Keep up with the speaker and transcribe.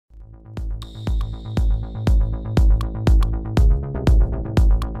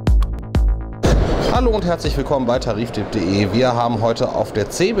Hallo und herzlich willkommen bei tariftipp.de. Wir haben heute auf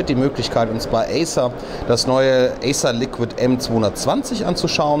der CeBIT die Möglichkeit, uns bei Acer das neue Acer Liquid M220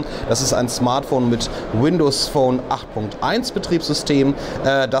 anzuschauen. Das ist ein Smartphone mit Windows Phone 8.1 Betriebssystem,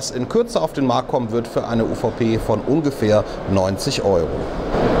 das in Kürze auf den Markt kommen wird für eine UVP von ungefähr 90 €.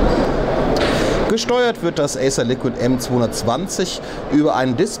 Gesteuert wird das Acer Liquid M220 über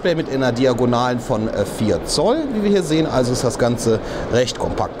ein Display mit einer Diagonalen von 4 Zoll. Wie wir hier sehen, also ist das Ganze recht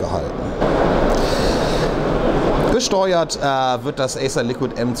kompakt gehalten. Gesteuert wird das Acer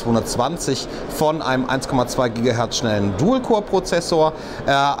Liquid M220 von einem 1,2 GHz schnellen Dual-Core-Prozessor.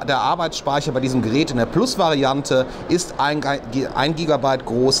 Der Arbeitsspeicher bei diesem Gerät in der Plus-Variante ist 1 GB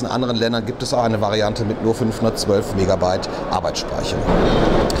groß. In anderen Ländern gibt es auch eine Variante mit nur 512 MB Arbeitsspeicher.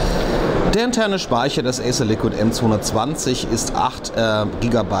 Der interne Speicher des Acer Liquid M220 ist 8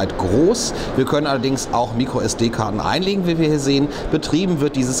 GB groß. Wir können allerdings auch Micro-SD-Karten einlegen, wie wir hier sehen. Betrieben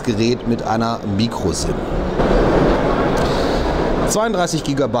wird dieses Gerät mit einer Micro-SIM. 32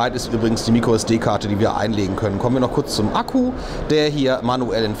 GB ist übrigens die Micro-SD-Karte, die wir einlegen können. Kommen wir noch kurz zum Akku, der hier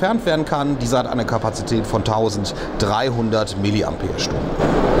manuell entfernt werden kann. Dieser hat eine Kapazität von 1300 mAh.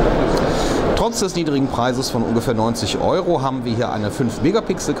 Trotz des niedrigen Preises von ungefähr 90 € haben wir hier eine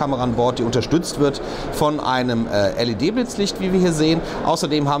 5-Megapixel-Kamera an Bord, die unterstützt wird von einem LED-Blitzlicht, wie wir hier sehen.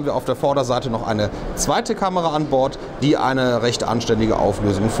 Außerdem haben wir auf der Vorderseite noch eine zweite Kamera an Bord, die eine recht anständige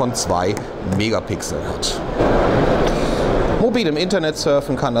Auflösung von 2 Megapixeln hat. Mobil im Internet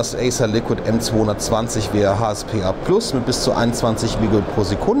surfen kann das Acer Liquid M220 via HSPA Plus mit bis zu 21 Mbit pro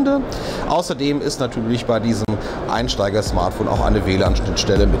Sekunde. Außerdem ist natürlich bei diesem Einsteiger-Smartphone auch eine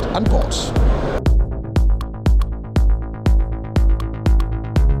WLAN-Schnittstelle mit an Bord.